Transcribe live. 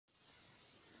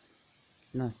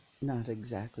Not not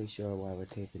exactly sure why we're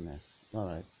taping this.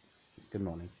 Alright. Good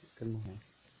morning. Good morning.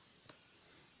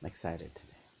 I'm excited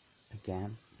today.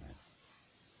 Again?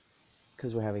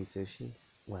 Because we're having sushi?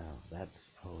 Well,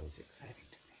 that's always exciting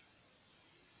to me.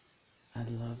 I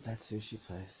love that sushi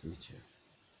place. Me too.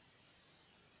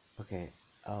 Okay,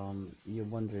 you're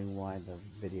wondering why the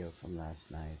video from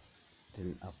last night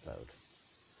didn't upload.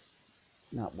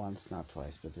 Not once, not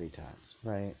twice, but 3 times.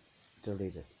 Right?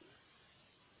 Delete it.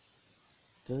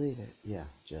 Delete it. Yeah,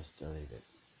 just delete it.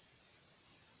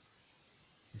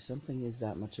 If something is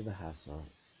that much of a hassle,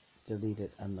 delete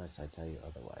it unless I tell you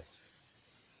otherwise.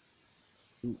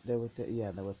 There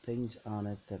were things on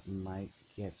it that might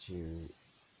get you.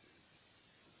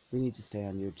 We need to stay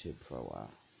on YouTube for a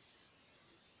while.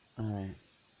 Alright.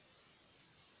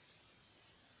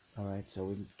 Alright, so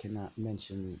we cannot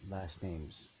mention last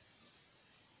names.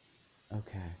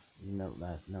 Okay. No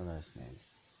last names.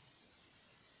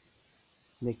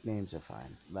 Nicknames are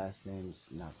fine. Last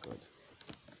names, not good.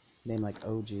 Name like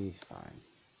OG, fine.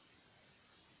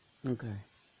 Okay.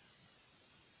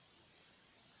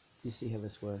 You see how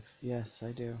this works? Yes,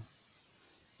 I do.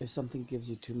 If something gives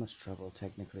you too much trouble,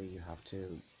 technically you have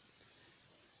to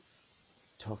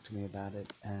talk to me about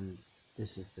it, and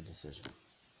this is the decision.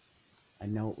 I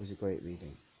know it was a great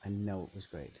reading. I know it was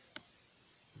great.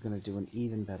 We're going to do an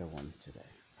even better one today.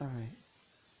 Alright.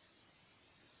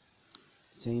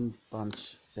 Same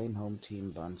bunch, same home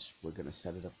team bunch. We're going to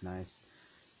set it up nice,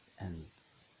 and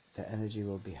the energy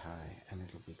will be high, and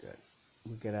it'll be good.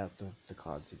 We'll get out the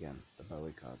cards again, the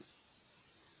Bowie cards.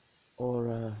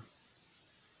 Or,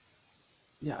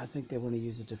 yeah, I think they want to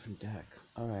use a different deck.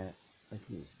 Alright, they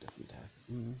can use a different deck.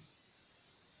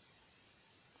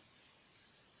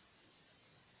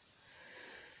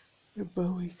 The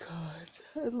Bowie cards.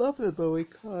 I love the Bowie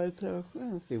cards, though.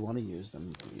 Well, if they want to use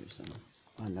them, use them.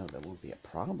 I know there won't be a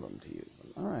problem to use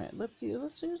them. Alright, let's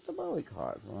use the Bowie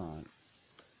cards. Alright.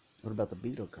 What about the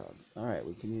Beetle cards? Alright,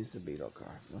 we can use the Beetle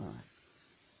cards. Alright.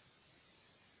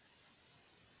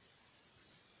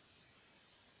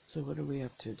 So what are we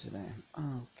up to today?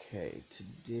 Okay,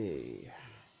 today...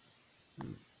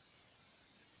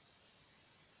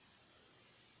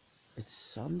 It's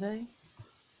Sunday?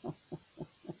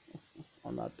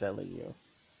 I'm not telling you.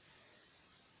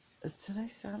 Is today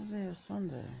Saturday or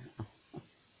Sunday?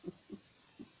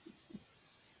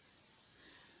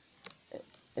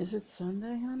 Is it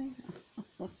Sunday, honey?